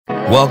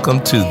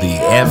Welcome to the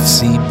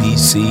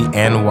FCBC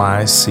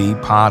NYC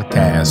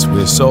podcast.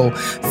 We're so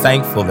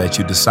thankful that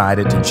you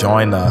decided to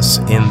join us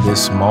in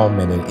this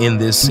moment and in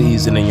this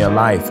season in your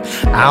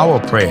life. Our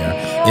prayer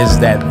is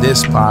that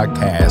this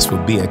podcast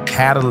will be a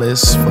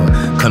catalyst for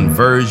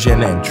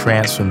conversion and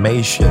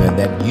transformation, and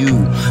that you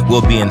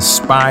will be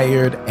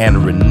inspired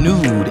and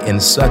renewed in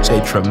such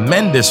a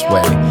tremendous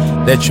way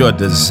that your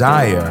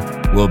desire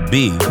will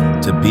be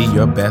to be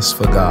your best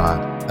for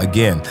God.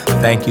 Again,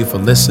 thank you for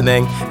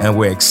listening, and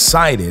we're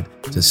excited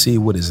to see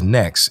what is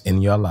next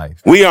in your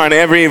life. We are an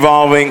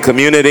ever-evolving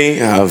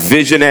community of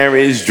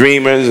visionaries,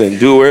 dreamers, and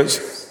doers.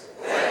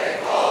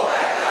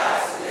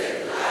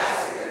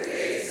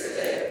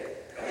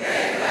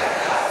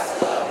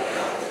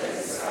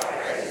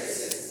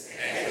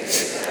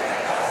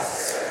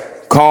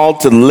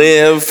 Called to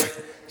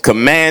live,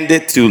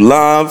 commanded to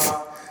love,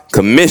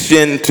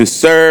 commissioned to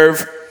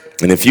serve.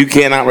 And if you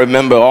cannot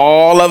remember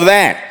all of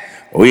that,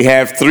 we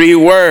have three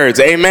words.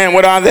 Amen.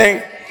 What are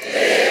they?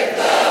 Live,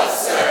 love,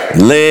 serve.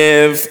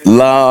 Live,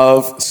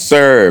 love,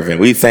 serve. And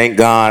we thank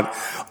God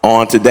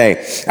on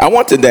today. I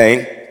want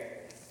today,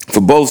 for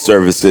both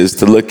services,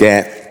 to look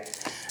at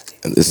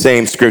the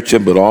same scripture,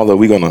 but although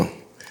we're going to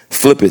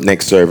flip it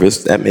next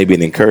service, that may be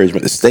an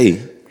encouragement to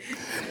stay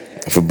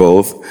for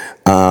both.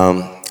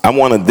 I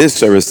wanted this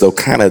service, though,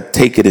 kind of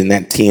take it in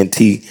that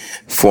TNT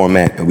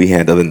format that we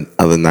had the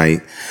other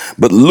night.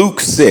 But Luke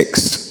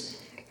 6,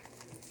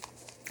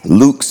 in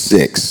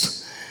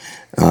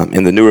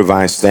the New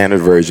Revised Standard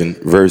Version,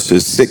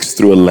 verses 6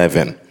 through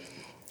 11,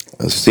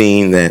 a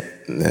scene that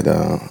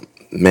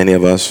many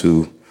of us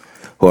who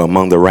are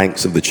among the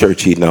ranks of the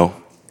church, know.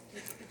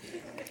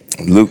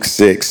 Luke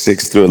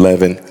 6 through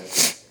 11.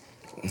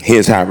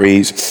 Here's how it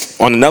reads.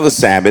 On another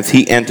Sabbath,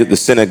 he entered the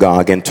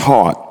synagogue and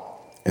taught,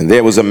 and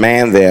there was a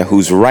man there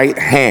whose right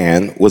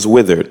hand was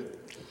withered.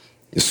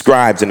 The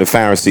scribes and the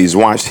Pharisees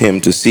watched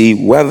him to see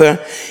whether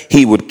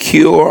he would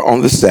cure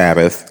on the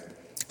Sabbath,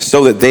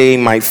 so that they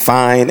might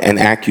find an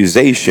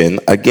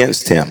accusation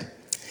against him.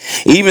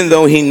 Even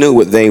though he knew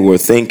what they were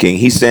thinking,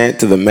 he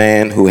said to the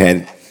man who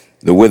had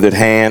the withered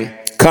hand,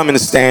 "Come and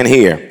stand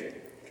here."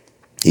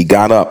 He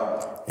got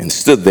up and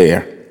stood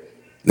there.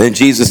 Then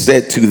Jesus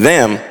said to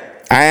them,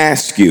 "I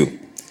ask you,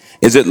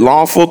 is it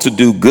lawful to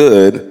do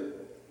good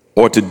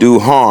or to do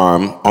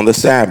harm on the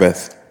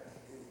Sabbath?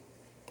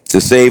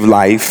 To save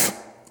life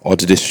or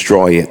to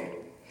destroy it?"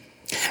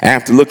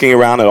 After looking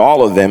around at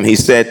all of them, he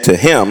said to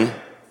him,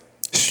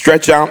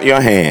 "Stretch out your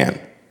hand."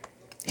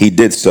 He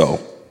did so,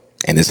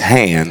 and his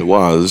hand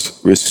was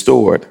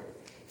restored.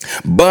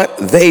 But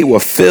they were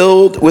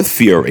filled with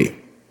fury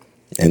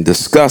and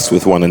discussed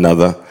with one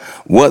another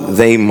what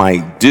they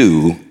might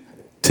do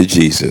to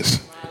Jesus.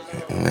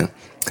 Amen.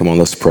 Come on,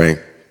 let's pray.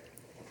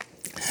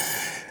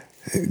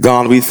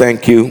 God, we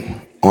thank you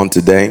on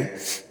today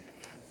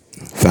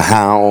for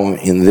how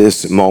in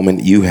this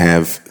moment you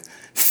have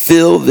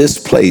filled this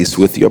place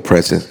with your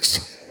presence.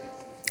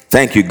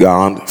 Thank you,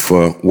 God,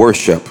 for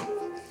worship.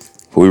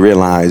 We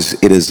realize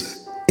it is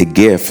a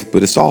gift,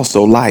 but it's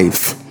also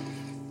life.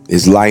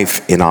 It's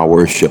life in our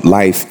worship,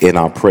 life in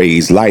our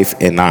praise, life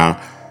in our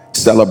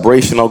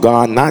celebration, oh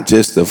God, not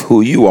just of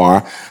who you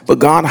are, but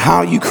God,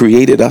 how you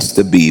created us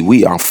to be.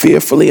 We are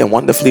fearfully and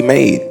wonderfully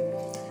made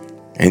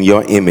in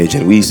your image,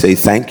 and we say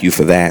thank you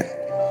for that.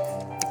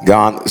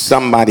 God,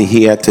 somebody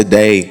here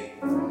today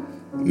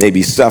may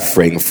be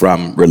suffering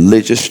from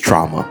religious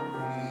trauma,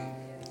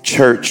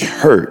 church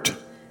hurt.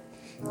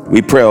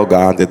 We pray, oh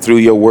God, that through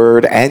your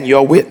word and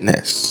your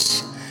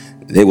witness,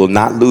 they will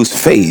not lose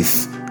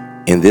faith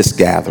in this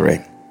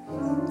gathering.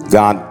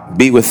 God,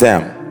 be with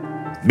them.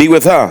 Be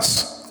with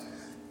us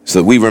so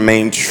that we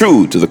remain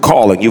true to the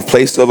calling you've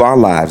placed over our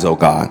lives, oh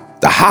God,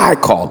 the high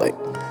calling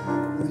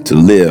to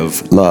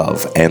live,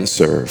 love, and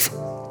serve.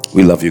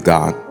 We love you,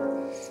 God.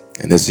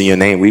 And it's in your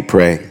name we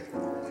pray.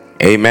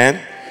 Amen.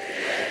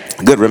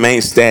 Good.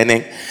 Remain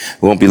standing.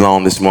 We won't be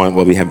long this morning.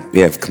 Well, we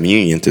have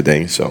communion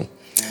today, so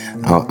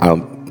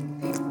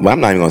I'm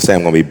not even going to say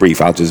I'm going to be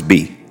brief. I'll just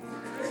be.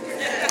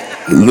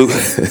 Luke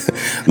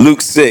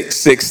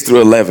 6 through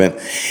 11.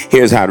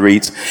 Here's how it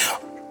reads.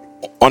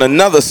 On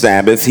another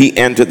Sabbath, he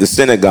entered the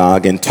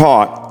synagogue and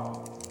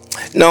taught.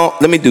 No,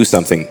 let me do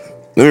something.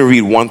 Let me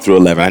read 1 through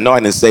 11. I know I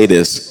didn't say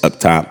this up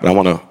top, but I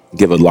want to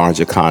give a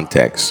larger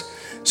context.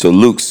 So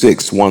Luke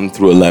 6, 1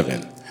 through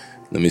 11.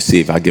 Let me see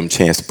if I give him a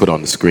chance to put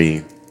on the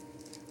screen.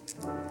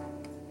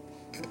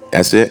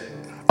 That's it?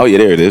 Oh, yeah,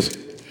 there it is.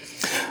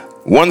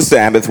 One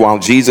Sabbath, while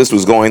Jesus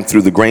was going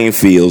through the grain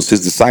fields,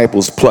 his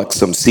disciples plucked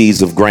some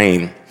seeds of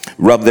grain,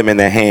 rubbed them in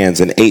their hands,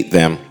 and ate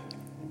them.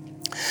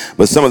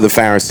 But some of the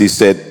Pharisees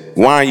said,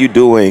 "Why are you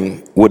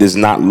doing what is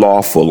not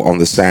lawful on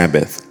the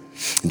Sabbath?"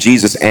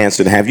 Jesus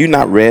answered, "Have you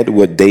not read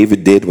what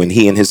David did when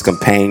he and his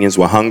companions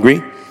were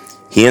hungry?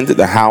 He entered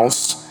the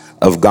house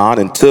of God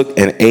and took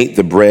and ate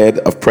the bread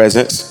of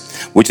presence,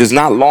 which is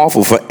not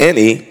lawful for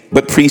any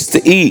but priests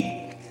to eat,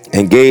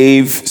 and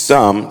gave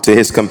some to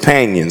his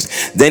companions.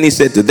 Then he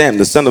said to them,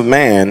 the Son of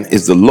Man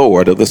is the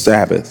Lord of the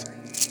Sabbath."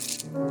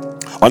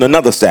 On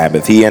another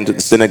Sabbath, he entered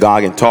the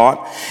synagogue and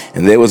taught,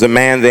 and there was a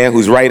man there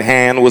whose right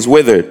hand was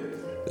withered.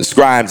 The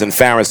scribes and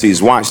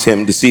Pharisees watched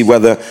him to see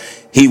whether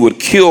he would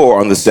cure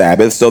on the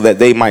Sabbath so that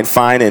they might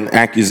find an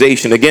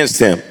accusation against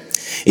him.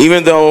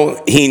 Even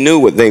though he knew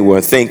what they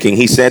were thinking,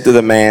 he said to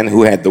the man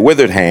who had the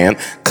withered hand,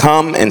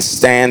 "Come and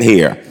stand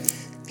here."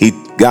 He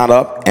got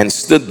up and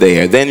stood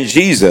there. Then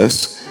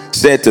Jesus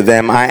said to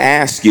them, "I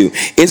ask you,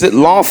 is it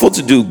lawful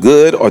to do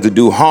good or to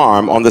do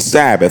harm on the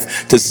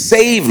Sabbath, to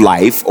save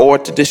life or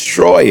to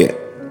destroy it?"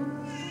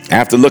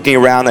 After looking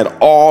around at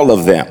all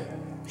of them,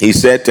 he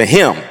said to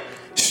him,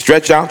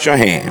 "Stretch out your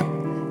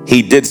hand."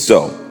 He did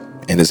so,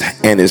 and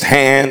his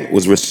hand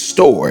was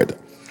restored.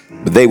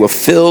 But they were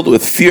filled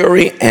with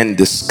fury and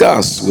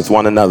discussed with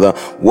one another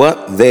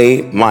what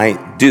they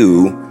might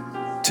do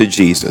to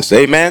Jesus.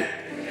 Amen.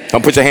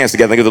 Come put your hands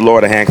together and give the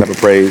Lord a hand clap of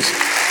praise.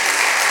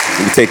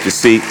 You can take your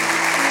seat.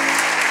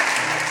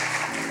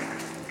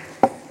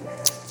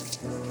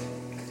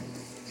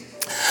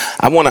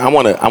 I want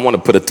to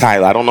put a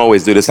title. I don't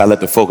always do this. I let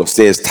the folk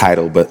upstairs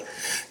title, but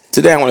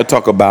today I want to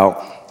talk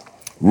about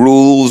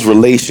rules,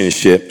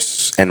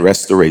 relationships, and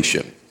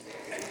restoration.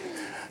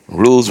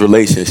 Rules,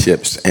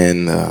 relationships,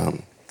 and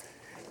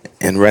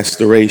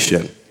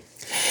restoration.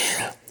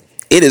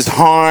 It is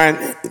hard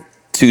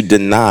to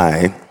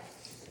deny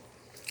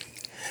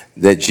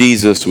that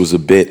Jesus was a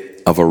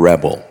bit of a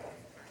rebel.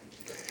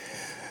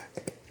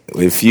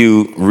 If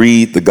you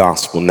read the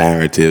gospel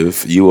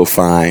narrative, you will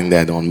find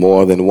that on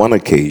more than one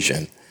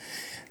occasion,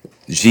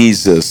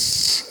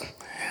 Jesus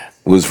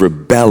was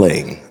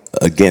rebelling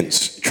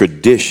against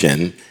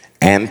tradition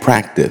and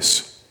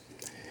practice.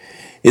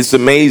 It's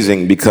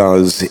amazing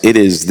because it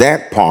is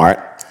that part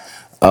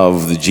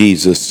of the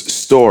Jesus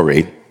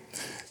story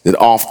that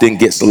often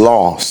gets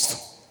lost.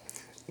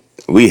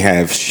 We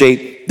have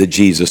shaped the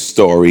Jesus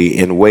story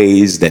in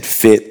ways that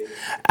fit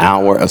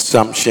our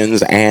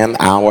assumptions and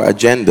our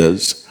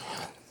agendas.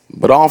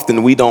 But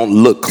often we don't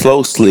look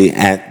closely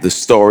at the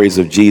stories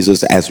of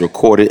Jesus as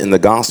recorded in the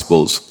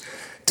Gospels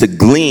to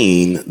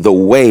glean the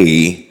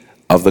way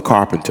of the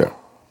carpenter.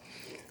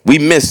 We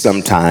miss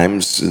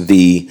sometimes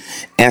the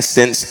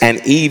essence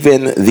and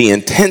even the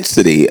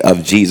intensity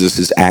of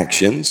Jesus'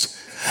 actions.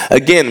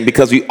 Again,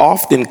 because we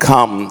often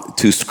come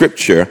to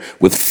Scripture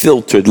with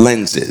filtered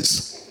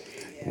lenses.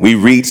 We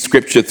read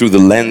Scripture through the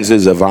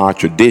lenses of our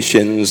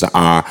traditions,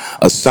 our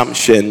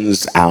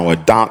assumptions, our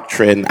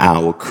doctrine,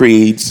 our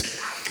creeds.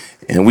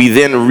 And we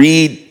then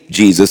read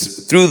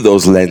Jesus through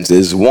those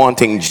lenses,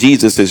 wanting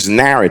Jesus'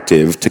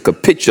 narrative to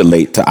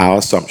capitulate to our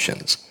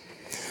assumptions.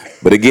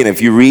 But again,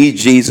 if you read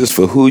Jesus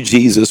for who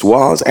Jesus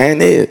was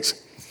and is,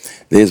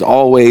 there's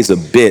always a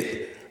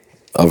bit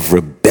of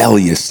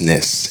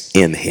rebelliousness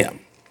in him.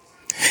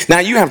 Now,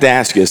 you have to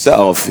ask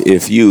yourself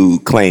if you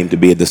claim to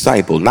be a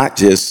disciple, not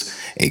just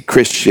a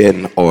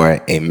Christian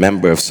or a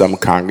member of some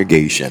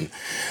congregation,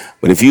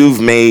 but if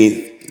you've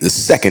made the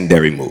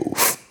secondary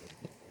move,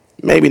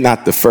 maybe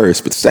not the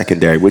first, but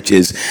secondary, which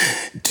is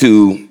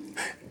to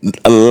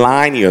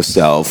align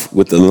yourself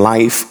with the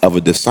life of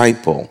a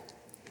disciple,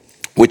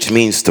 which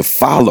means to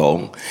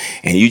follow,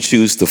 and you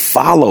choose to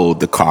follow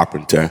the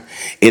carpenter,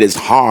 it is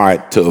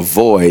hard to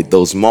avoid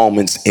those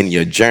moments in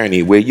your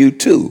journey where you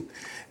too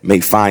may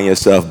find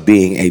yourself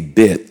being a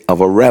bit of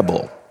a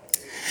rebel.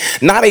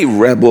 Not a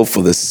rebel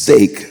for the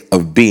sake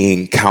of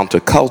being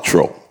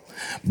countercultural,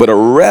 but a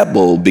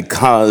rebel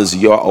because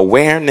your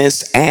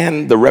awareness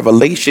and the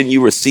revelation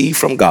you receive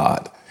from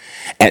God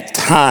at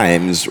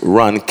times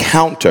run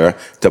counter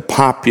to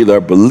popular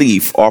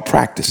belief or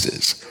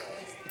practices.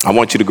 I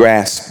want you to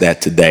grasp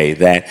that today,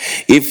 that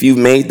if you've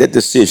made that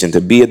decision to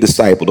be a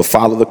disciple, to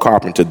follow the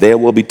carpenter, there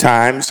will be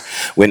times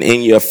when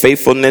in your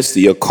faithfulness to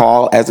your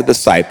call as a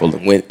disciple,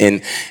 when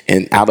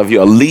and out of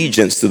your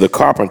allegiance to the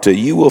carpenter,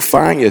 you will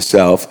find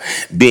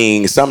yourself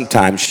being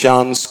sometimes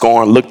shunned,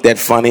 scorned, looked at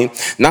funny,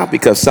 not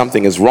because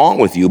something is wrong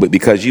with you, but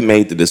because you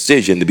made the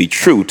decision to be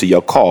true to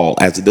your call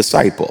as a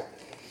disciple.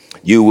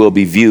 You will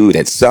be viewed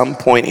at some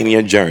point in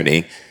your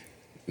journey,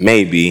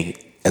 maybe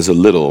as a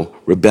little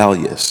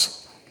rebellious.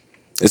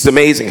 It's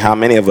amazing how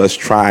many of us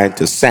try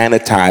to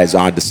sanitize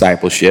our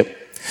discipleship,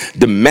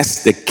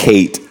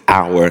 domesticate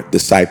our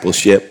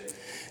discipleship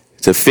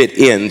to fit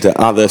into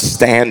other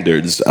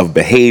standards of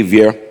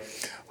behavior,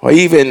 or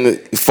even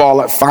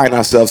find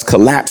ourselves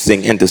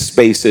collapsing into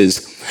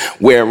spaces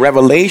where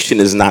revelation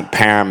is not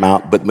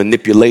paramount, but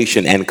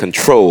manipulation and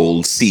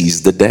control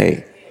seize the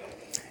day.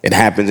 It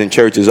happens in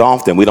churches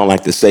often. We don't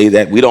like to say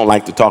that. We don't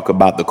like to talk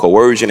about the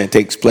coercion that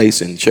takes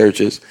place in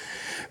churches.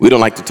 We don't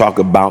like to talk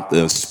about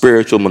the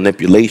spiritual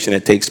manipulation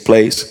that takes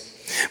place.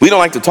 We don't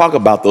like to talk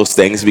about those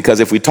things because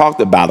if we talked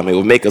about them, it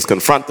would make us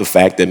confront the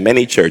fact that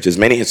many churches,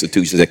 many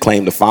institutions that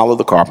claim to follow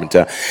the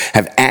carpenter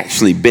have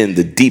actually been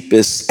the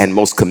deepest and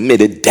most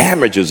committed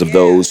damagers of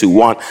those who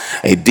want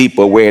a deep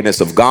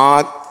awareness of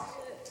God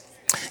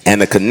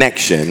and a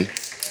connection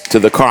to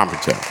the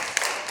carpenter.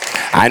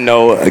 I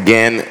know,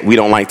 again, we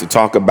don't like to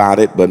talk about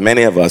it, but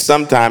many of us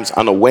sometimes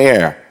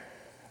unaware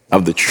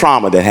of the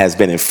trauma that has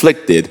been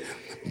inflicted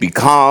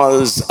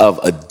because of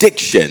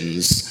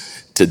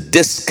addictions to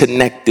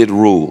disconnected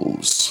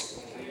rules.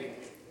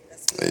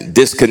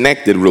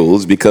 Disconnected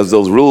rules, because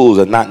those rules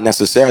are not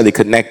necessarily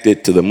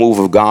connected to the move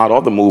of God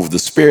or the move of the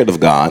Spirit of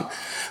God,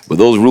 but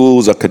those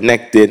rules are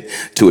connected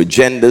to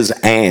agendas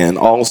and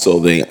also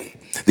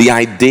the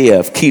idea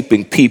of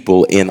keeping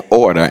people in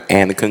order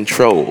and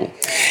control.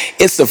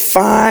 It's a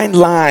fine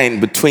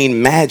line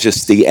between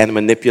majesty and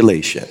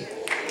manipulation.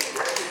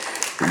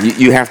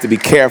 You have to be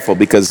careful,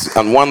 because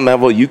on one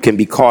level you can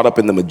be caught up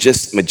in the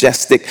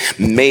majestic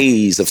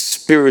maze of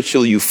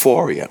spiritual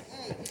euphoria.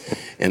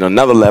 And on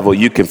another level,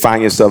 you can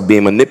find yourself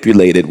being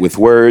manipulated with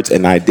words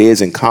and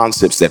ideas and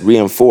concepts that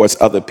reinforce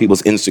other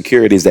people's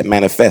insecurities that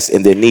manifest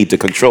in their need to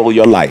control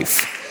your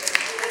life.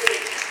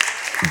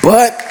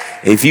 But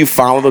if you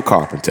follow the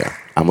carpenter,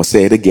 I'm going to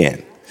say it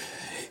again,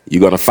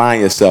 you're going to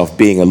find yourself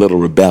being a little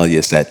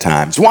rebellious at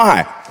times.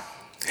 Why?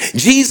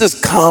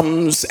 Jesus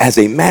comes as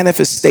a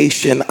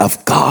manifestation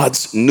of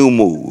God's new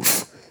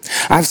move.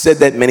 I've said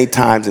that many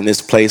times in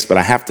this place, but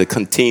I have to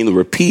continue to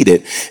repeat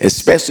it,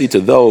 especially to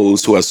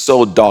those who are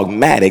so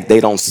dogmatic they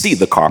don't see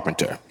the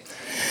carpenter.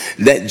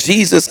 That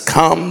Jesus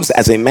comes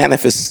as a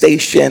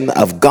manifestation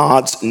of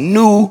God's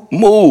new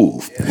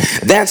move.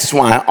 That's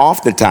why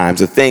oftentimes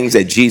the things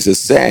that Jesus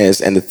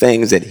says and the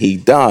things that he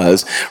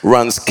does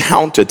runs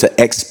counter to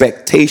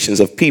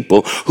expectations of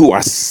people who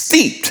are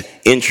steeped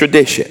in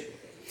tradition.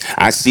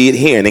 I see it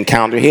here and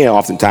encounter here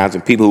oftentimes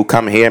when people who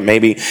come here,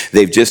 maybe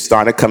they've just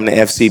started coming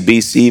to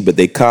FCBC, but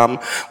they come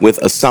with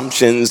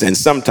assumptions and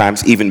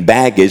sometimes even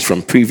baggage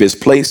from previous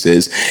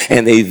places,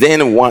 and they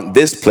then want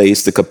this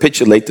place to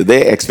capitulate to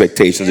their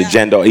expectations,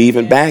 agenda, or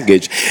even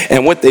baggage.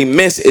 And what they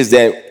miss is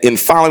that in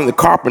following the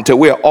carpenter,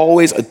 we're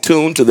always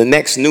attuned to the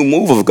next new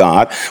move of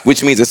God,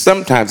 which means that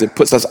sometimes it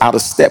puts us out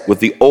of step with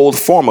the old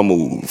former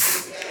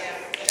move.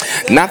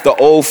 Not the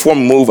old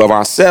former move of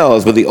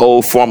ourselves, but the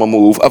old former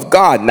move of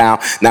God. Now,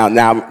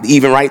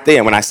 even right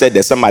there, when I said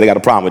that, somebody got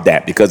a problem with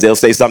that, because they'll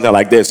say something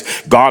like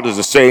this: God is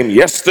the same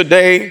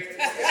yesterday,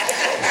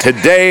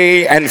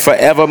 today, and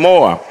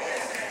forevermore.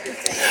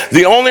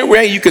 The only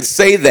way you could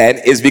say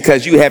that is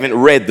because you haven't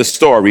read the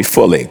story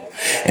fully.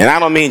 And I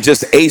don't mean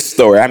just a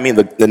story. I mean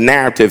the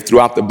narrative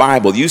throughout the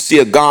Bible. You see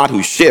a God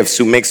who shifts,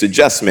 who makes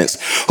adjustments,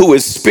 who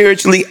is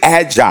spiritually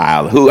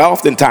agile, who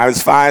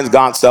oftentimes finds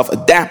God's self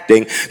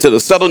adapting to the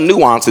subtle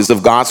nuances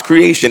of God's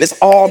creation. It's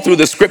all through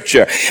the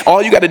scripture.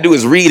 All you got to do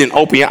is read and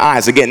open your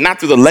eyes. Again, not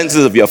through the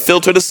lenses of your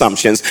filtered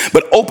assumptions,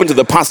 but open to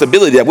the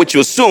possibility that what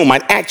you assume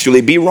might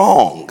actually be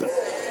wrong.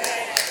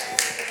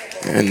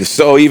 And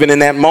so even in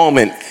that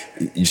moment,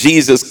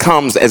 Jesus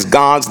comes as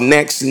God's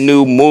next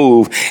new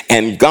move,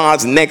 and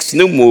God's next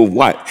new move,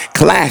 what?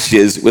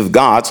 Clashes with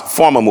God's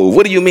former move.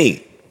 What do you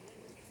mean?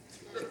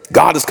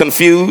 God is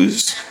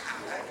confused?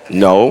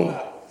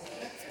 No.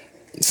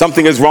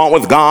 Something is wrong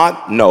with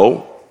God?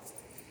 No.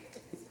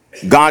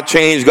 God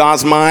changed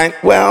God's mind?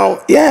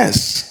 Well,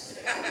 yes.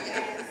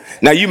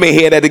 Now you may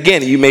hear that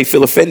again, and you may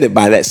feel offended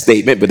by that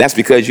statement, but that's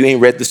because you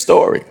ain't read the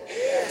story.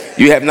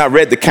 You have not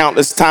read the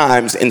countless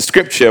times in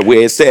scripture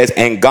where it says,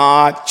 and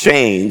God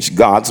changed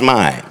God's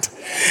mind.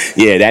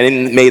 Yeah, that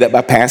ain't made up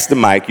by Pastor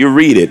Mike. You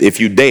read it if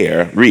you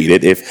dare read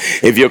it.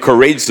 If you're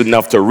courageous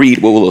enough to read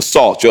what will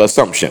assault your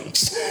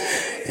assumptions.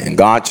 And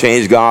God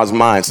changed God's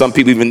mind. Some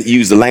people even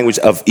use the language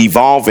of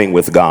evolving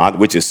with God,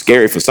 which is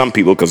scary for some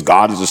people, because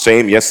God is the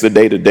same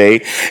yesterday,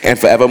 today, and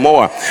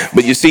forevermore.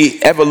 But you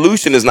see,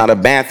 evolution is not a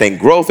bad thing.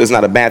 Growth is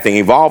not a bad thing.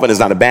 Evolving is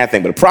not a bad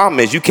thing. But the problem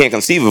is you can't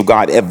conceive of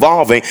God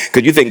evolving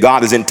because you think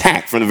God is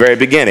intact from the very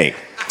beginning.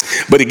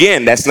 But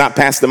again, that's not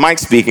Pastor Mike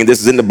speaking.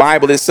 This is in the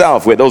Bible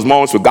itself, where those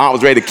moments where God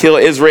was ready to kill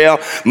Israel,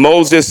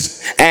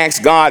 Moses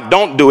asked God,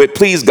 don't do it.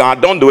 Please, God,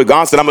 don't do it.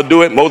 God said, I'm going to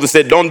do it. Moses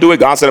said, don't do it.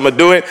 God said, I'm going to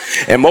do it.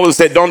 And Moses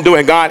said, don't do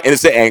it. And it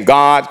said, and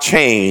God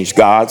changed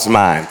God's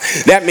mind.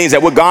 That means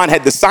that what God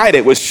had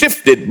decided was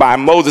shifted by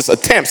Moses'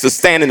 attempts to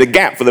stand in the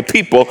gap for the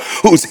people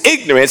whose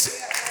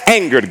ignorance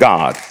angered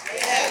God.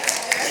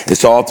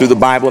 It's all through the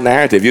Bible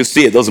narrative. You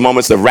see it, those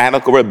moments of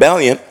radical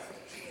rebellion,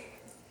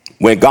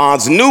 when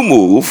God's new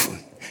move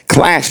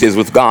clashes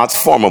with God's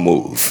former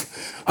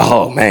move.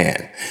 Oh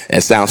man,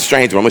 that sounds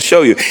strange, but I'm going to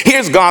show you.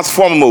 Here's God's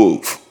former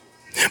move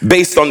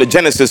based on the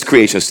Genesis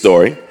creation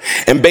story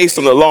and based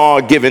on the law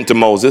given to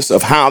Moses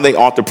of how they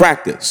ought to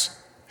practice.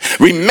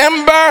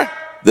 Remember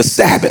the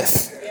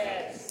Sabbath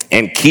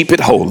and keep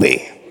it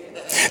holy.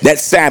 That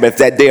Sabbath,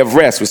 that day of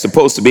rest, was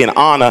supposed to be in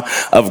honor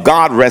of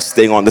God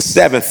resting on the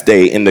seventh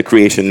day in the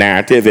creation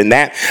narrative. And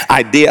that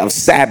idea of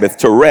Sabbath,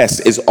 to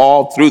rest, is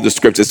all through the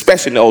scriptures,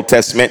 especially in the Old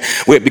Testament,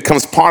 where it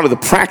becomes part of the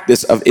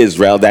practice of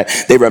Israel,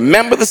 that they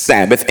remember the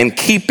Sabbath and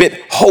keep it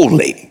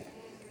holy.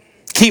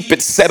 Keep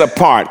it set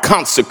apart,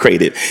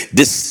 consecrated,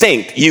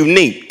 distinct,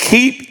 unique.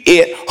 Keep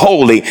it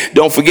holy.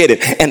 Don't forget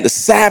it. And the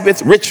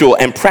Sabbath ritual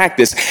and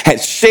practice had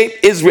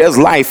shaped Israel's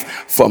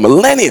life for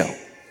millennia.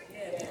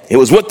 It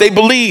was what they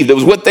believed. It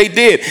was what they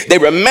did. They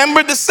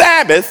remembered the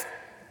Sabbath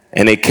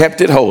and they kept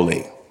it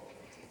holy.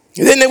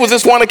 And then there was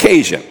this one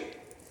occasion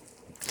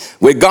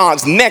where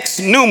God's next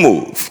new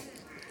move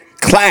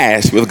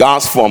clashed with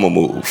God's former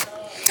move.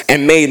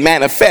 and made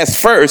manifest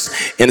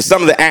first in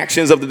some of the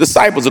actions of the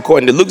disciples,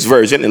 according to Luke's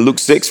version. In Luke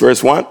 6,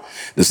 verse 1,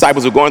 the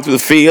disciples were going through the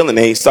field and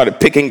they started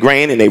picking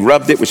grain and they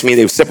rubbed it, which means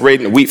they were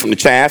separating the wheat from the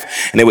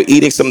chaff, and they were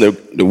eating some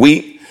of the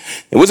wheat.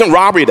 It wasn't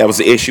robbery that was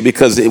the issue,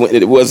 because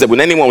it was that when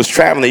anyone was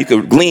traveling, you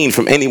could glean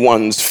from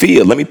anyone's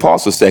field. Let me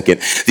pause for a second.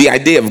 The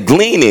idea of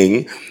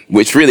gleaning,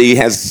 which really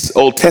has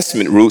Old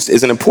Testament roots,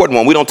 is an important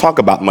one we don't talk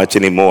about much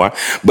anymore.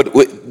 But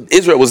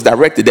Israel was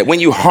directed that when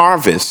you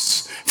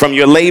harvest from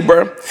your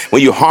labor,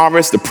 when you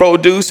harvest the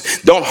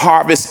produce, don't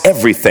harvest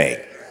everything.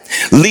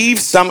 Leave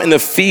some in the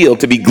field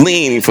to be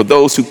gleaned for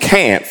those who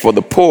can't, for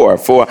the poor,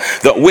 for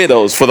the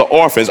widows, for the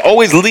orphans.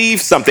 Always leave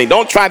something.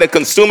 Don't try to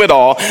consume it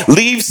all.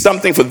 Leave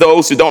something for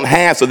those who don't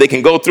have so they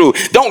can go through.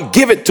 Don't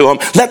give it to them.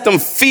 Let them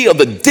feel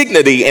the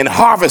dignity in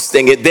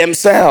harvesting it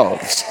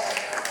themselves.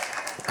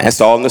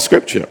 That's all in the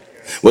scripture.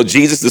 Well,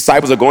 Jesus'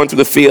 disciples are going through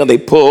the field. They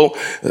pull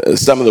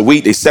some of the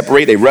wheat. They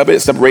separate, they rub it,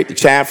 separate the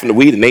chaff from the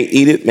wheat, and they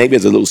eat it. Maybe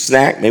as a little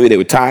snack. Maybe they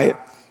were tired.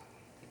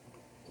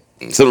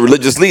 So the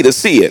religious leaders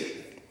see it.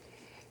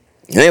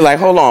 And they're like,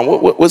 hold on,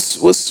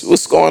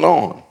 what's going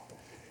on?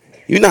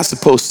 You're not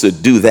supposed to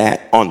do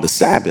that on the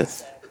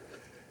Sabbath.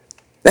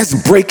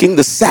 That's breaking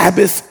the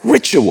Sabbath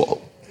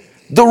ritual.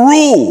 The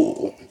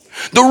rule.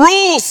 The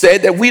rule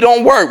said that we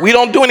don't work, we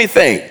don't do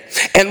anything.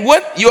 And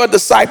what your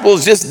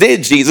disciples just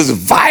did, Jesus,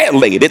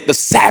 violated the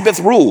Sabbath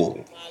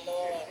rule.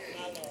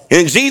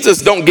 And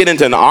Jesus don't get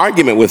into an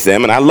argument with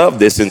them, and I love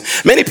this, and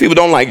many people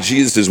don't like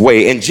Jesus'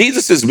 way, and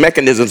Jesus'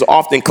 mechanisms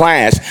often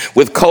clash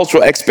with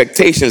cultural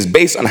expectations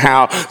based on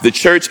how the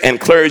church and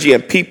clergy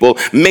and people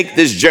make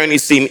this journey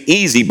seem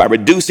easy by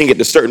reducing it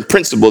to certain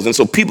principles. And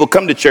so people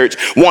come to church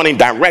wanting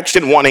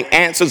direction, wanting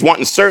answers,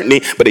 wanting certainty,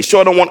 but they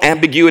sure don't want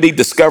ambiguity,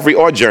 discovery,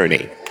 or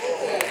journey.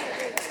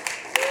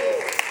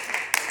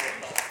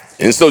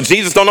 And so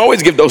Jesus don't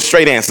always give those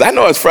straight answers. I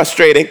know it's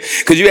frustrating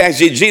because you ask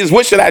Jesus,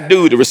 what should I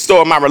do to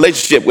restore my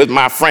relationship with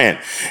my friend?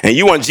 And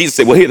you want Jesus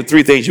to say, well, here are the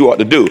 3 things you ought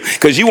to do.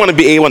 Because you want to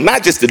be able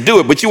not just to do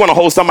it, but you want to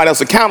hold somebody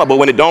else accountable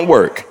when it don't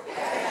work.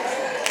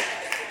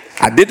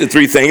 I did the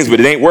 3 things,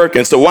 but it ain't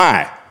working, so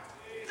why?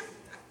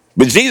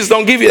 But Jesus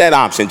don't give you that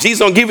option. Jesus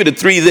don't give you the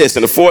 3 this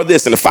and the 4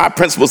 this and the 5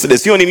 principles to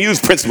this. You don't even use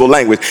principle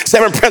language.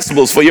 7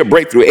 principles for your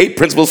breakthrough. 8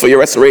 principles for your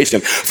restoration.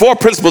 4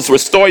 principles to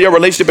restore your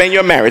relationship and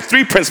your marriage.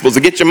 3 principles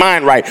to get your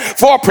mind right.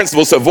 4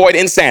 principles to avoid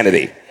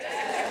insanity.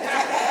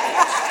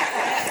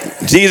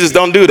 Jesus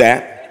don't do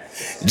that.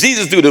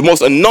 Jesus do the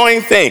most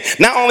annoying thing.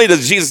 Not only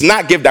does Jesus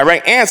not give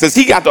direct answers,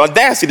 he got the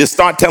audacity to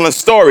start telling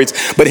stories.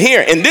 But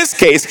here, in this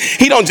case,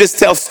 he don't just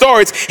tell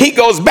stories. He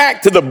goes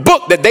back to the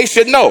book that they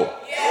should know.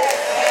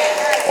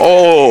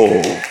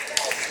 Oh,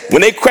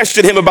 when they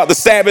questioned him about the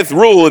Sabbath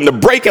rule and the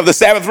breaking of the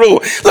Sabbath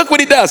rule, look what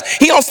he does.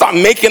 He don't start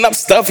making up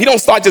stuff. He don't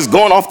start just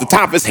going off the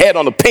top of his head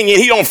on opinion.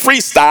 He don't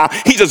freestyle.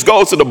 He just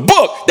goes to the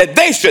book that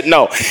they should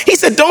know. He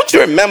said, don't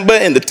you remember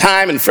in the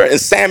time in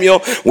Samuel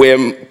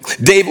when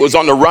David was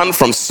on the run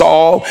from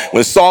Saul,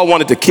 when Saul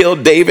wanted to kill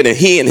David and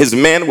he and his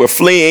men were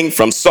fleeing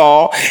from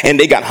Saul and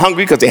they got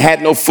hungry because they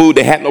had no food,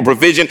 they had no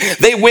provision.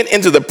 They went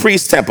into the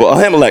priest's temple.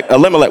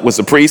 Elimelech was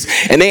the priest,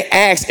 and they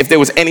asked if there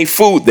was any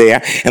food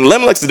there. And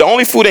Elimelech said, the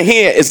only food in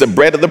here is the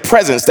bread of the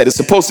presence that is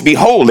supposed to be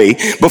holy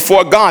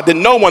before God, that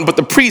no one but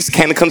the priest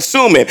can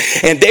consume it.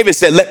 And David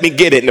said, let me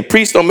get it. And the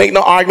priests don't make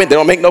no argument. They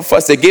don't make no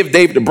fuss. They give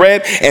David the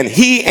bread, and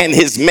he and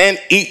his men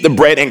eat the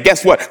bread. And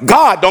guess what?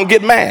 God don't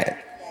get mad.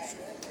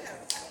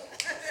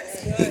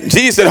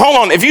 Jesus said, hold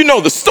on. If you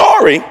know the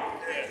story,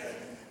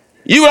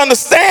 you would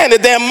understand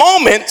that there are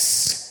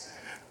moments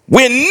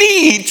when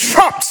need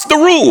trumps the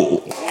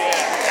rule.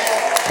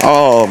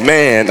 Oh,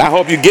 man, I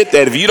hope you get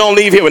that. If you don't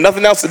leave here with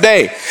nothing else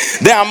today,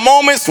 there are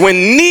moments when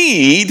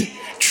need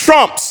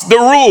trumps the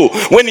rule.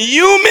 When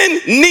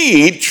human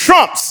need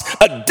trumps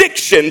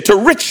addiction to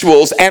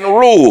rituals and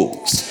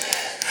rules.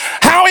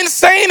 How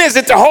insane is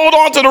it to hold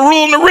on to the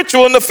rule and the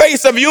ritual in the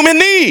face of human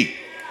need?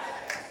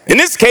 In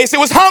this case, it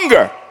was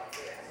hunger.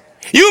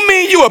 You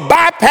mean you would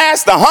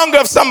bypass the hunger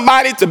of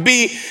somebody to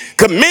be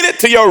committed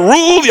to your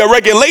rule, your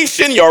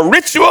regulation, your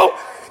ritual?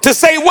 To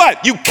say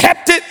what? You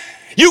kept it?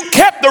 You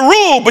kept the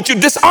rule, but you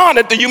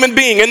dishonored the human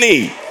being in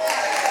need.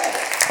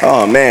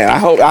 Oh, man, I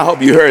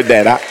hope you heard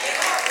that.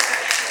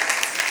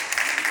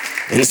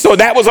 And so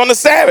that was on the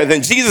Sabbath.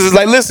 And Jesus is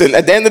like, listen,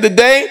 at the end of the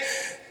day,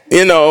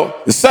 you know,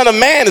 the Son of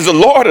Man is the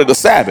Lord of the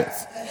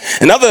Sabbath.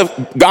 In other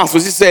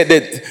Gospels, he said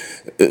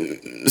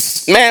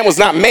that man was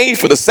not made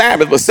for the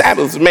Sabbath, but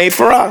Sabbath was made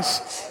for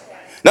us.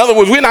 In other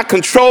words, we're not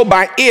controlled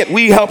by it.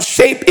 We help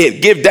shape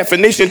it, give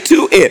definition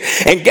to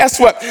it. And guess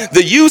what?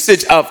 The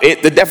usage of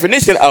it, the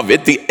definition of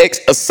it, the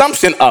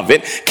assumption of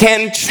it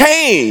can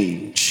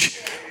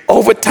change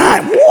over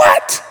time.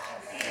 What?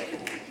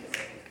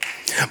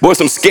 Boy,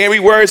 some scary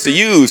words to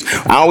use.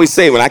 I always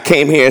say when I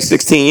came here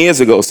 16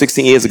 years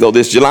ago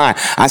this July,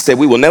 I said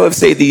we will never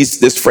say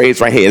this phrase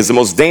right here. It's the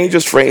most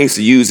dangerous phrase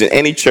to use in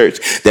any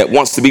church that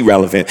wants to be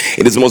relevant.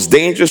 It is the most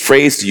dangerous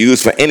phrase to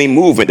use for any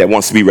movement that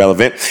wants to be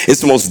relevant. It's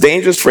the most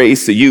dangerous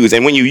phrase to use.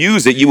 And when you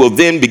use it, you will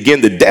then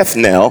begin the death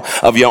knell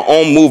of your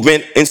own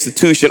movement,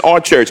 institution, or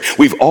church.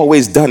 We've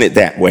always done it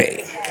that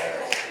way.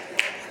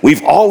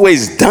 We've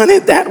always done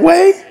it that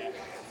way.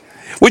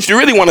 What you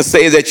really want to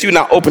say is that you're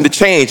not open to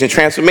change and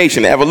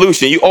transformation and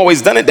evolution. You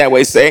always done it that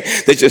way, say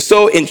that you're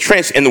so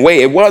entrenched in the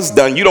way it was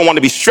done, you don't want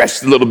to be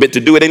stretched a little bit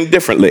to do it any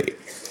differently.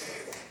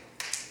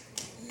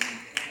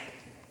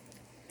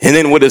 And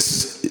then what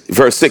does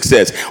verse 6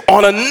 says?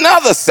 On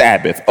another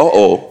Sabbath,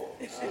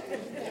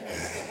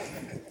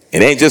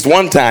 it ain't just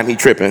one time he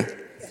tripping.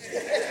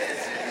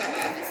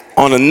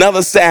 On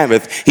another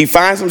Sabbath, he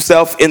finds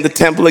himself in the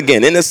temple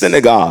again, in the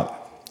synagogue,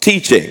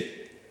 teaching,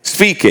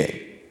 speaking,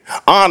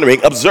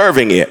 honoring,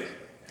 observing it.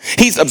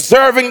 He's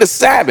observing the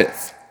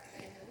Sabbath.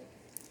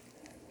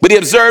 But he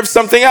observes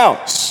something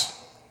else.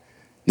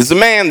 There's a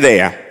man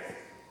there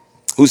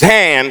whose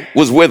hand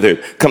was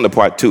withered. Come to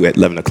part 2 at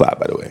 11 o'clock,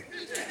 by the way.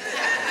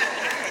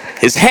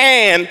 His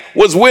hand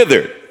was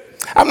withered.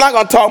 I'm not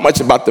going to talk much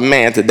about the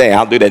man today.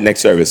 I'll do that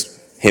next service.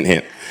 Hint,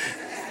 hint.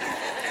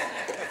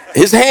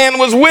 His hand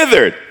was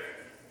withered.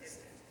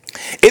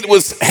 It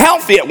was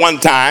healthy at one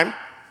time,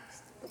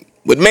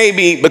 but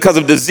maybe because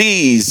of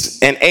disease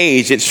and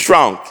age, it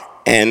shrunk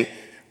and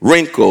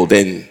wrinkled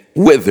and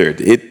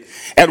withered.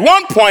 At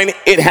one point,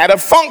 it had a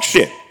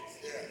function,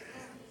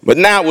 but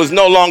now it was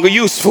no longer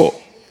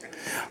useful.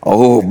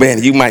 Oh,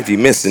 Ben, you might be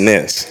missing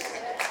this.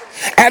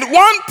 At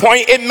one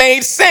point, it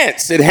made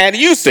sense. It had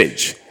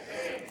usage,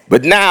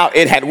 but now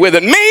it had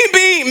withered. Maybe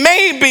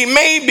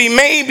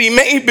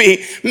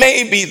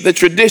the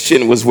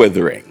tradition was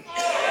withering.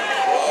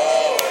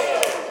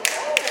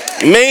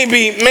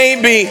 Maybe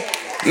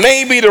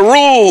the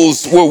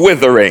rules were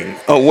withering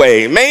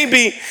away.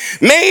 Maybe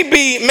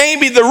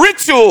the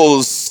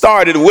rituals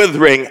started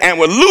withering and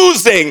were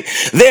losing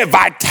their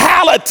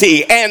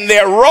vitality and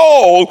their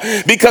role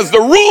because the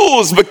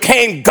rules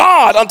became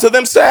God unto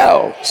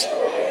themselves.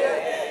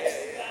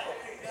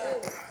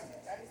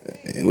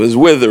 It was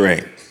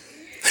withering.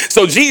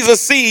 So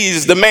Jesus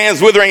sees the man's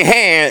withering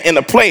hand in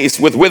a place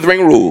with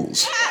withering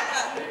rules.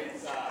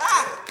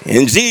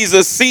 And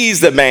Jesus sees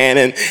the man,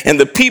 and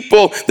the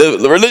people,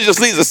 the religious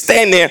leaders are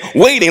standing there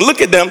waiting.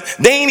 Look at them.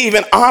 They ain't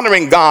even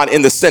honoring God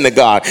in the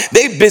synagogue.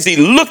 They busy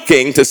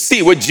looking to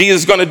see what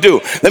Jesus is going to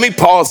do. Let me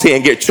pause here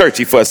and get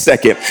churchy for a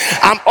second.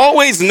 I'm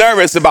always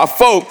nervous about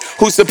folk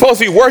who's supposed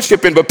to be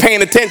worshiping but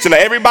paying attention to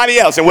everybody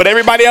else and what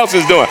everybody else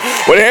is doing,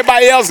 what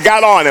everybody else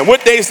got on and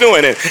what they's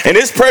doing, and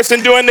this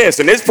person doing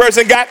this and this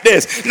person got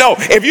this. No,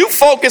 if you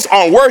focus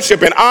on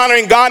worship and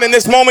honoring God in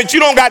this moment, you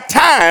don't got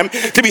time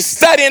to be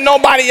studying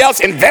nobody else,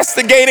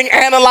 investigating,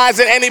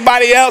 analyzing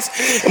anybody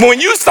else. And when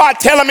you start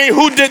telling me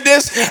who did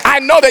this, I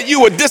know that you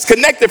were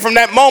disconnected from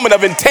that moment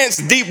of intense,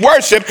 deep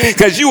worship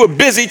because you were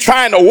busy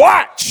trying to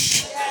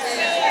watch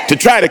to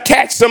try to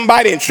catch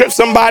somebody and trip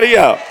somebody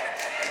up.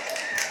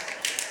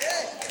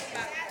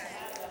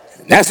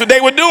 That's what they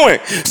were doing.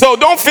 So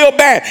don't feel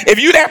bad. If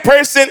you that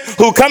person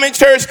who come in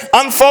church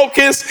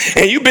unfocused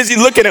and you busy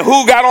looking at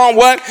who got on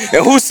what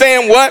and who's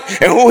saying what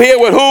and who here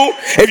with who,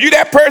 if you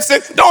that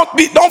person,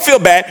 don't feel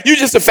bad. You're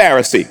just a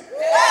Pharisee.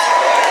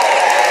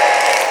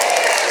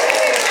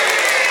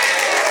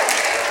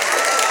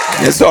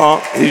 That's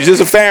all. You're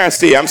just a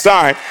Pharisee. I'm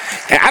sorry.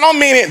 And I don't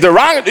mean it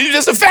derogatory. You're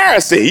just a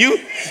Pharisee.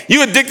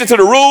 You addicted to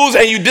the rules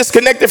and you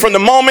disconnected from the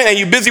moment and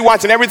you busy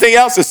watching everything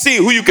else to see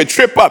who you could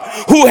trip up,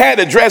 who had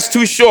a dress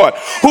too short,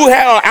 who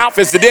had on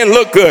outfits that didn't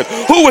look good,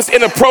 who was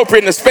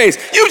inappropriate in the space.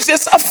 You're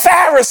just a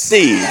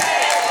Pharisee.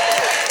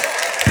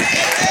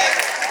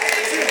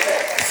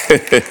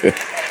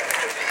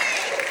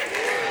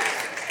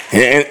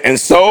 And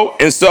so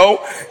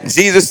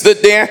Jesus stood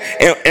there,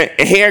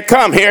 and here it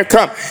come.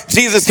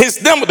 Jesus hits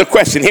them with the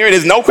question. Here it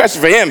is, no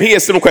question for him. He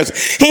has simple question.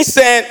 He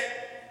said,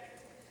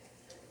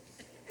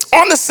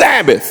 on the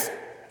Sabbath,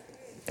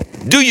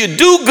 do you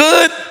do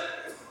good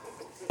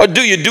or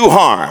do you do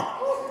harm?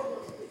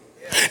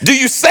 Do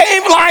you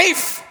save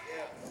life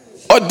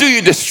or do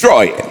you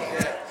destroy it?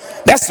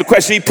 That's the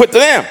question he put to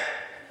them.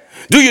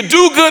 Do you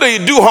do good or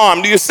you do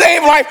harm? Do you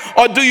save life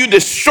or do you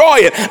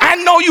destroy it? I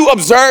know you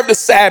observe the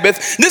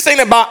Sabbath. This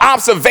ain't about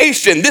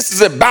observation. This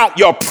is about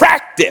your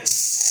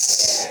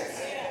practice.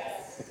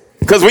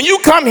 Because when you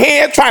come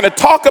here trying to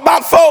talk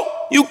about folk,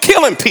 you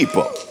killing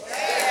people.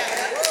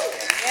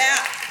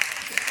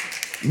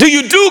 Do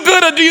you do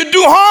good or do you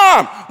do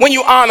harm when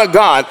you honor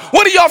God?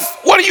 What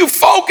are you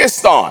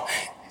focused on?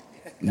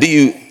 Do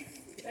you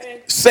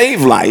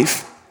save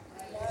life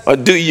or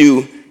do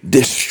you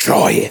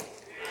destroy it?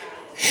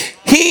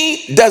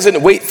 He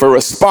doesn't wait for a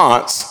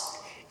response.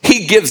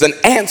 He gives an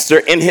answer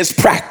in his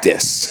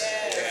practice.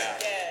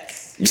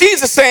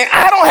 Jesus saying,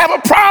 I don't have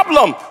a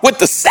problem with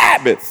the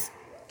Sabbath.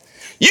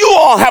 You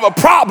all have a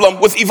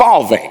problem with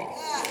evolving.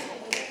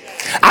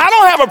 I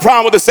don't have a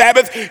problem with the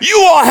Sabbath.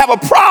 You all have a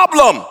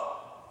problem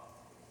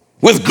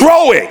with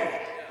growing.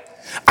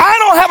 I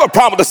don't have a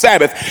problem with the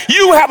Sabbath.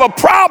 You have a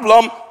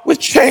problem with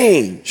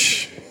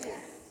change.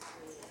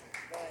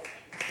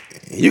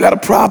 You got a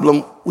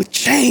problem with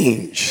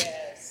change.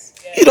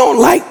 You don't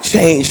like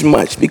change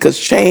much because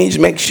change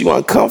makes you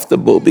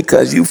uncomfortable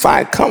because you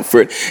find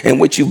comfort in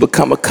what you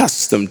become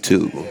accustomed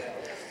to.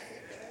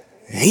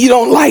 You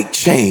don't like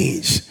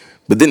change,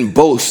 but then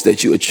boast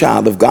that you're a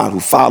child of God who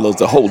follows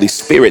the Holy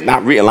Spirit,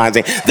 not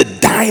realizing the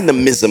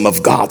dynamism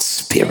of God's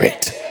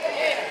Spirit.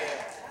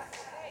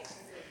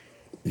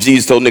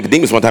 Jesus told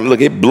Nicodemus one time, look,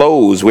 it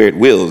blows where it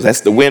wills.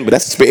 That's the wind, but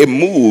that's the Spirit. It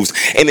moves.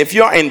 And if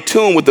you're in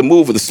tune with the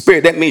move of the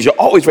Spirit, that means you're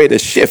always ready to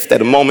shift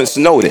at a moment's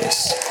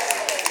notice.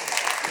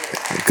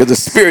 Because the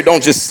Spirit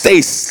don't just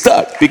stay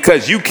stuck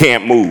because you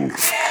can't move.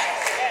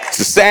 It's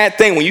a sad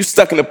thing when you're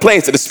stuck in a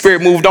place that the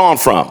Spirit moved on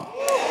from.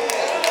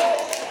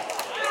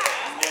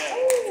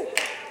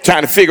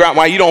 Trying to figure out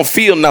why you don't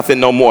feel nothing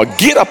no more.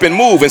 Get up and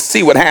move and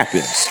see what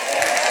happens.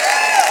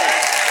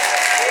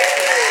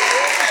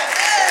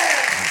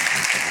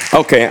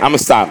 Okay, I'm going to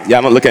stop.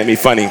 Y'all don't look at me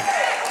funny.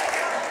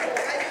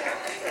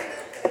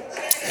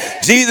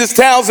 Jesus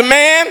tells a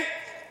man,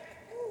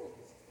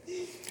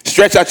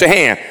 stretch out your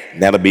hand.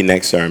 That'll be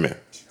next sermon.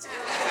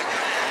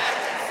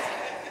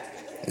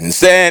 And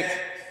said,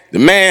 the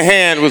man's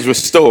hand was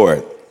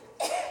restored.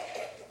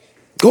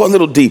 Go a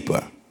little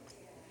deeper.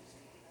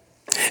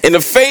 In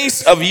the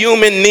face of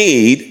human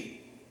need,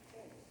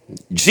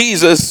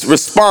 Jesus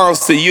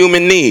responds to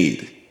human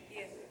need,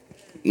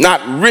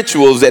 not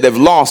rituals that have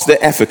lost their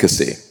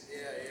efficacy.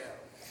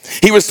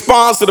 He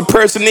responds to the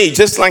person's need,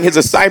 just like his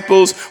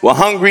disciples were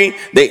hungry.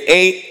 They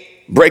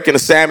ate, breaking the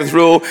Sabbath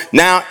rule.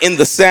 Now in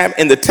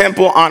the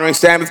temple, honoring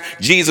Sabbath,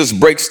 Jesus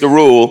breaks the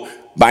rule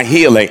by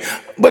healing.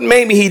 But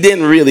maybe he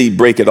didn't really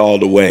break it all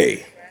the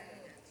way.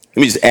 Let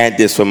me just add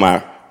this for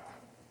my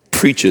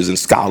preachers and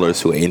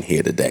scholars who are in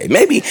here today.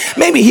 Maybe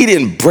he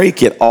didn't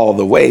break it all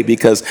the way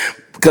because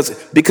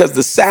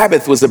the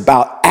Sabbath was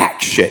about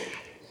action,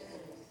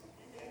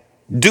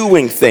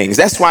 doing things.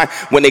 That's why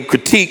when they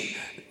critique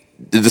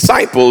the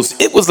disciples,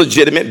 it was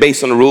legitimate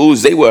based on the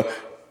rules. They were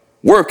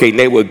working,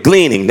 they were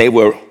gleaning, they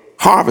were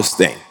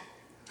harvesting.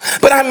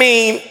 But I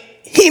mean,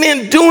 he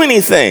didn't do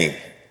anything,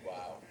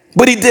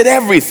 but he did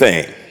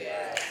everything.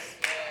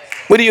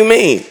 What do you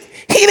mean?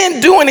 He didn't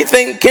do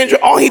anything,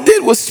 Kendra. All he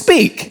did was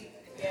speak.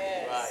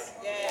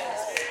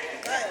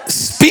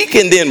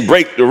 Speaking didn't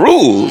break the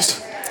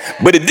rules,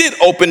 but it did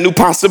open new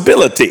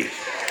possibility.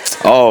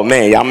 Oh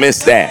man, y'all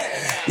missed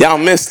that. Y'all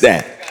missed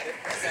that.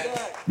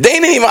 They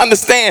didn't even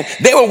understand.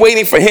 They were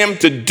waiting for him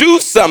to do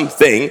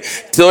something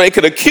so they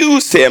could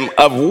accuse him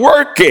of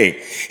working.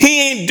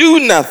 He ain't do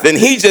nothing.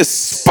 He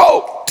just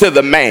spoke to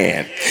the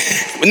man.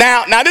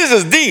 Now this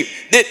is deep.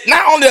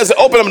 Not only does it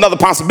open up another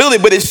possibility,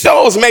 but it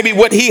shows maybe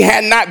what he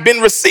had not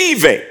been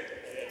receiving.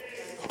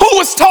 Who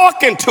was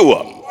talking to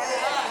him?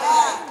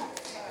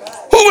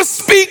 Who was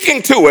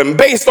speaking to him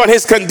based on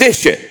his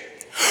condition?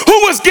 Who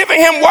was giving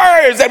him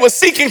words that was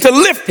seeking to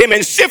lift him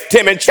and shift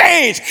him and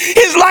change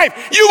his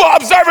life? You were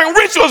observing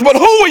rituals, but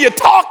who were you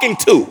talking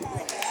to?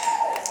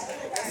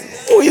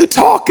 Who are you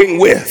talking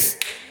with?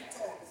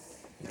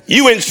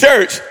 You in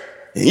church,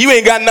 and you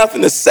ain't got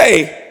nothing to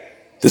say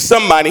to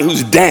somebody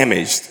who's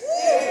damaged.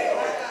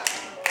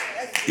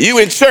 You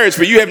in church,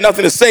 but you have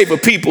nothing to say for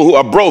people who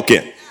are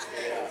broken.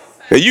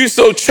 And you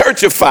so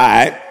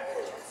churchified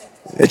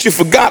that you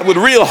forgot what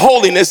real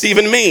holiness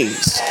even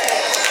means.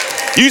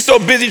 You so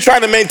busy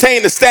trying to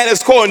maintain the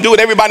status quo and do what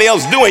everybody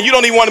else doing, you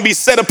don't even want to be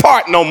set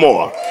apart no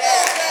more.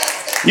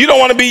 You don't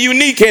want to be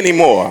unique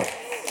anymore.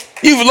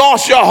 You've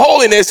lost your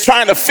holiness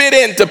trying to fit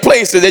into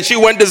places that you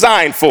weren't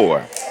designed for.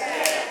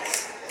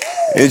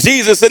 And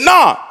Jesus said,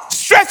 no,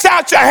 stretch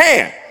out your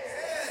hand.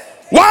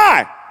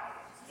 Why?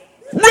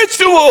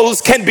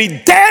 Rituals can be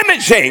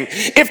damaging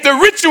if the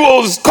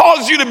rituals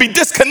cause you to be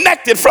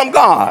disconnected from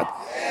God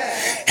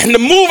and the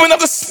movement of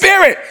the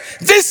Spirit.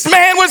 This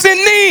man was in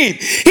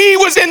need. He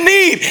was in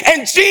need.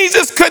 And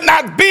Jesus could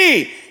not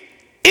be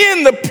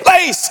in the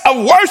place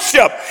of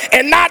worship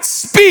and not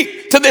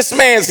speak to this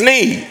man's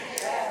need.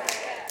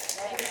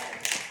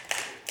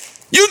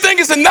 You think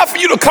it's enough for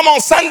you to come on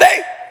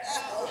Sunday,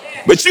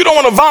 but you don't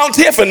want to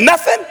volunteer for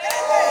nothing?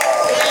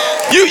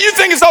 You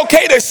think it's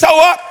okay to show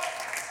up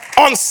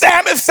on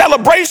Sabbath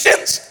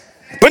celebrations,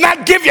 but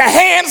not give your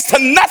hands to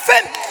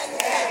nothing?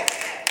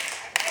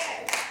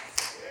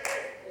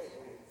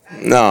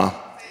 No.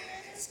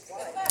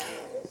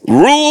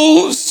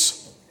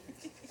 Rules,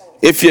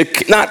 if you're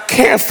not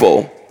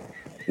careful,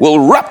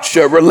 will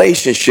rupture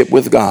relationship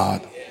with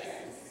God.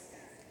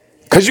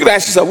 Because you can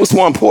ask yourself, what's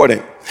more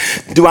important?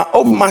 Do I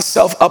open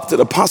myself up to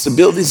the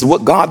possibilities of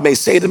what God may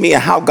say to me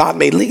and how God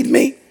may lead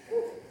me?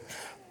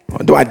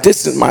 Or do I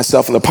distance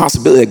myself from the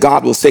possibility that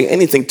God will say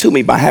anything to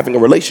me by having a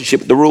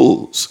relationship with the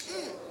rules?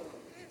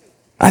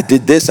 I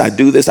did this, I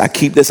do this, I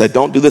keep this, I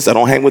don't do this, I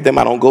don't hang with them,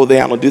 I don't go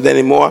there, I don't do that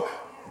anymore.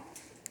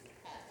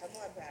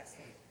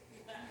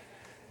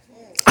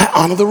 I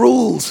honor the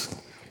rules.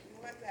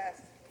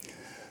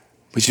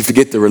 But you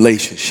forget the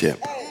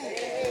relationship.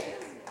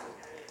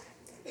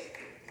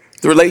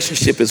 The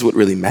relationship is what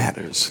really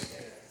matters.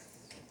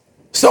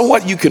 So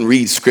what? You can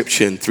read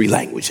scripture in 3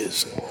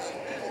 languages,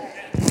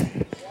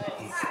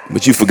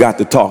 but you forgot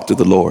to talk to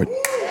the Lord.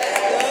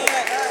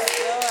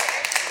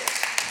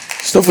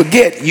 So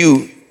forget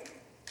you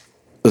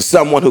are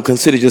someone who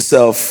considers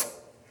yourself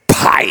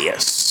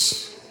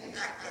pious,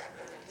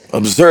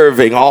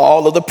 observing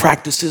all of the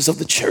practices of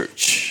the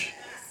church.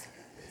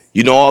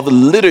 You know all the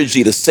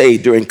liturgy to say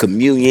during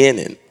communion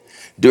and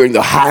during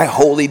the high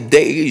holy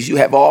days. You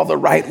have all the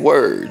right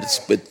words,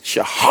 but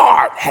your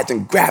heart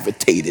hasn't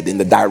gravitated in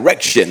the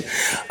direction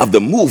of the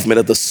movement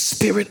of the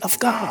Spirit of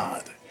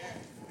God.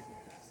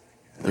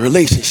 The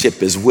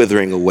relationship is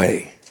withering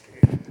away,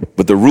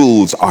 but the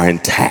rules are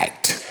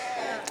intact.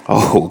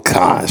 Oh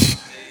gosh.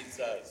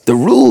 The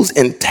rules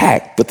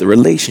intact, but the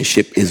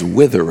relationship is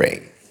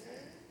withering.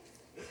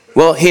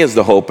 Well, here's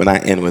the hope, and I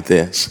end with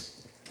this.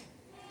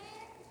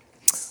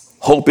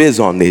 Hope is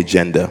on the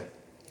agenda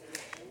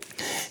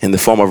in the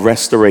form of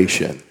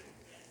restoration.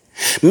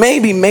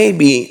 Maybe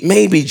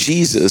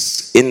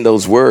Jesus, in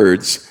those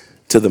words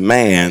to the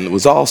man,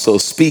 was also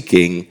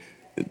speaking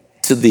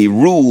to the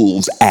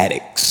rules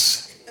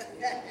addicts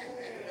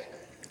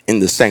in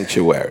the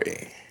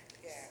sanctuary.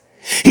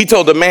 He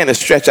told the man to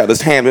stretch out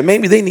his hand, but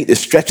maybe they need to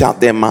stretch out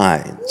their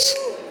minds.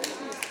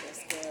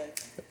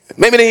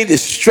 Maybe they need to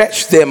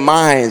stretch their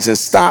minds and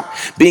stop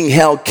being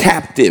held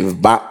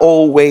captive by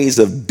old ways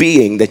of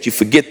being that you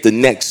forget the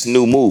next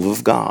new move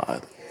of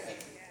God.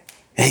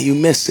 And you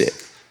miss it.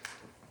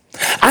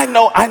 I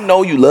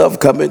know you love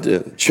coming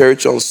to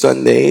church on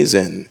Sundays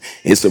and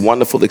it's a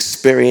wonderful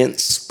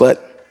experience,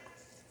 but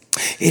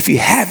if you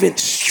haven't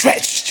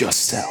stretched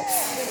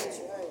yourself,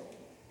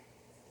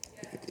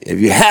 if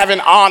you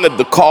haven't honored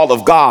the call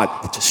of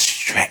God to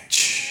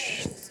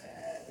stretch,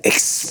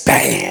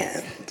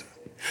 expand,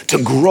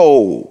 to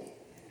grow,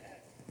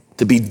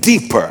 to be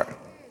deeper.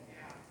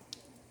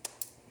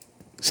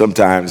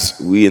 Sometimes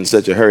we in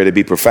such a hurry to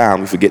be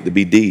profound, we forget to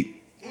be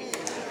deep.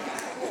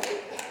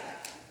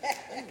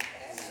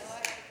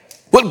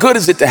 What good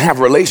is it to have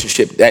a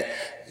relationship that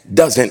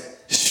doesn't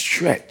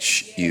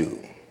stretch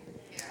you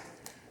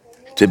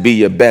to be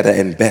your better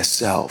and best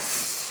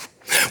self?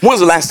 When was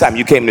the last time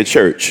you came to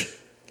church?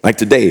 Like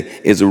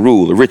today is a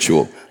rule, a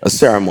ritual, a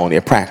ceremony,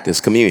 a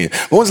practice, communion.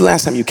 When was the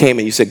last time you came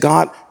and you said,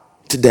 God,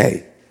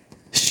 today,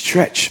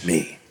 stretch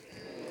me.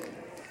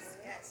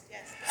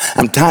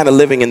 I'm tired of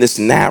living in this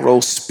narrow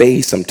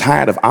space. I'm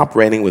tired of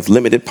operating with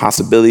limited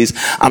possibilities.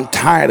 I'm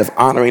tired of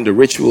honoring the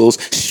rituals.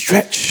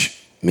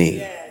 Stretch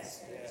me.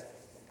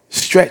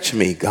 Stretch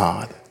me,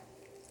 God.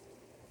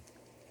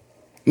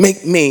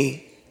 Make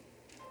me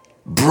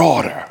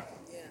broader,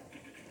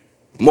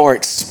 more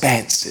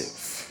expansive.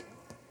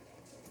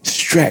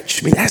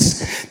 Stretch me.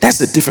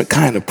 That's a different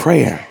kind of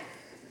prayer.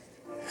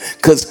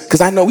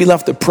 Because I know we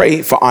love to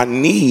pray for our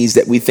needs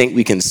that we think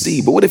we can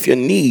see. But what if your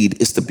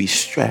need is to be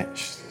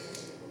stretched?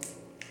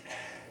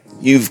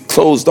 You've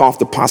closed off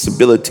the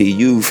possibility.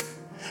 You've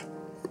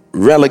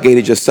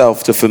relegated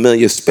yourself to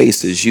familiar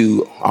spaces.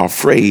 You are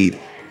afraid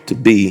to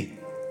be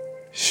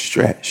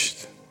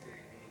stretched.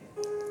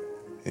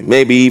 And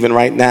maybe even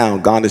right now,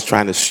 God is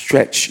trying to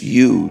stretch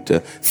you to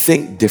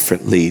think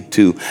differently,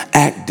 to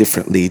act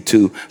differently,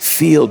 to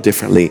feel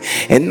differently.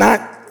 And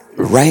not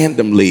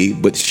randomly,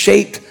 but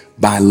shaped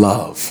by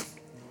love,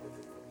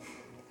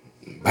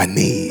 by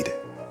need.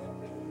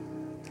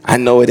 I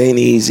know it ain't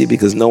easy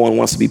because no one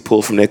wants to be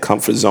pulled from their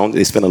comfort zone that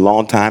they spend a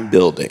long time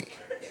building.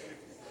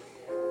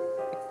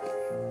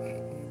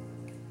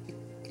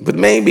 But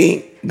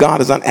maybe God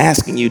is not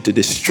asking you to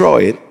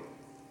destroy it.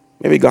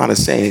 Maybe God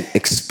is saying,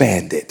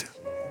 expand it.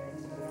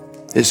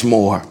 There's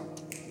more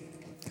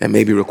that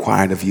may be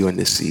required of you in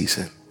this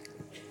season.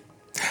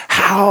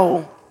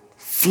 How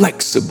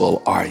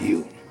flexible are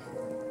you?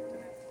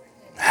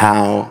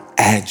 How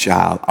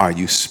agile are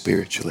you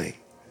spiritually?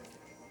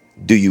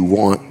 Do you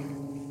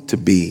want to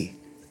be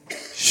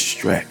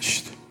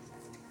stretched?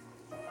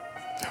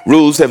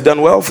 Rules have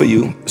done well for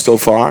you so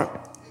far,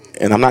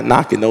 and I'm not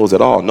knocking those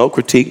at all. No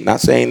critique, not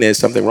saying there's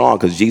something wrong,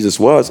 because Jesus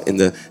was in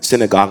the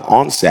synagogue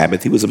on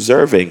Sabbath. He was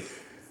observing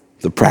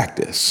the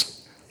practice.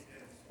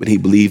 But he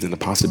believed in the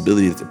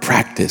possibility that the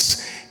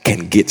practice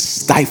can get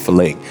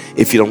stifling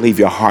if you don't leave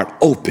your heart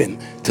open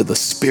to the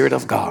Spirit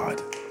of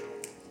God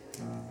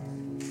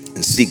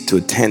and seek to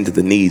attend to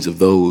the needs of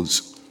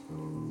those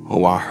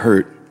who are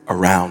hurt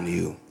around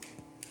you.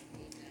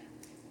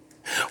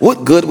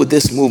 What good would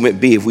this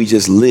movement be if we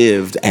just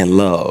lived and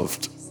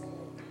loved,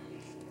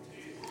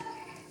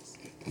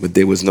 but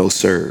there was no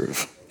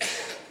serve,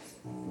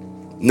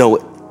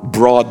 no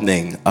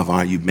broadening of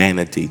our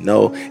humanity,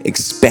 no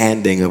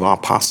expanding of our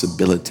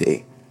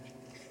possibility?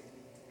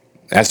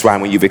 That's why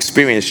when you've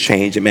experienced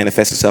change, it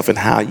manifests itself in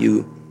how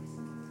you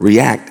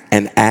react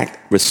and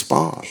act,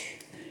 respond.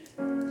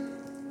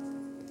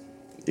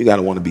 You got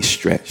to want to be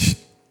stretched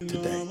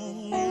today.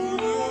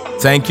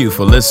 Thank you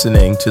for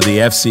listening to the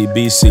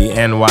FCBC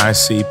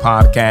NYC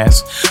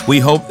podcast. We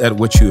hope that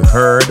what you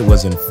heard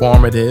was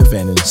informative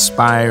and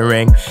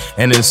inspiring,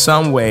 and in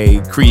some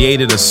way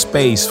created a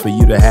space for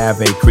you to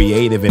have a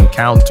creative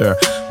encounter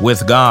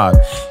with God.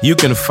 You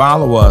can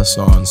follow us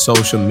on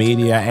social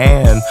media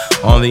and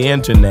on the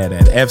internet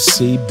at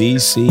fcbcnyc.org.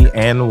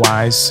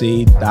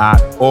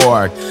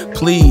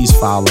 Please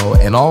follow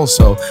and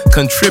also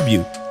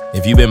contribute.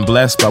 If you've been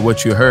blessed by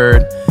what you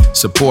heard,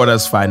 support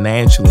us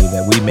financially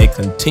that we may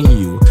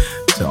continue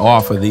to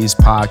offer these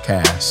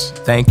podcasts.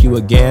 Thank you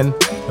again,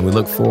 and we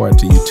look forward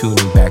to you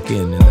tuning back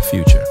in the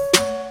future.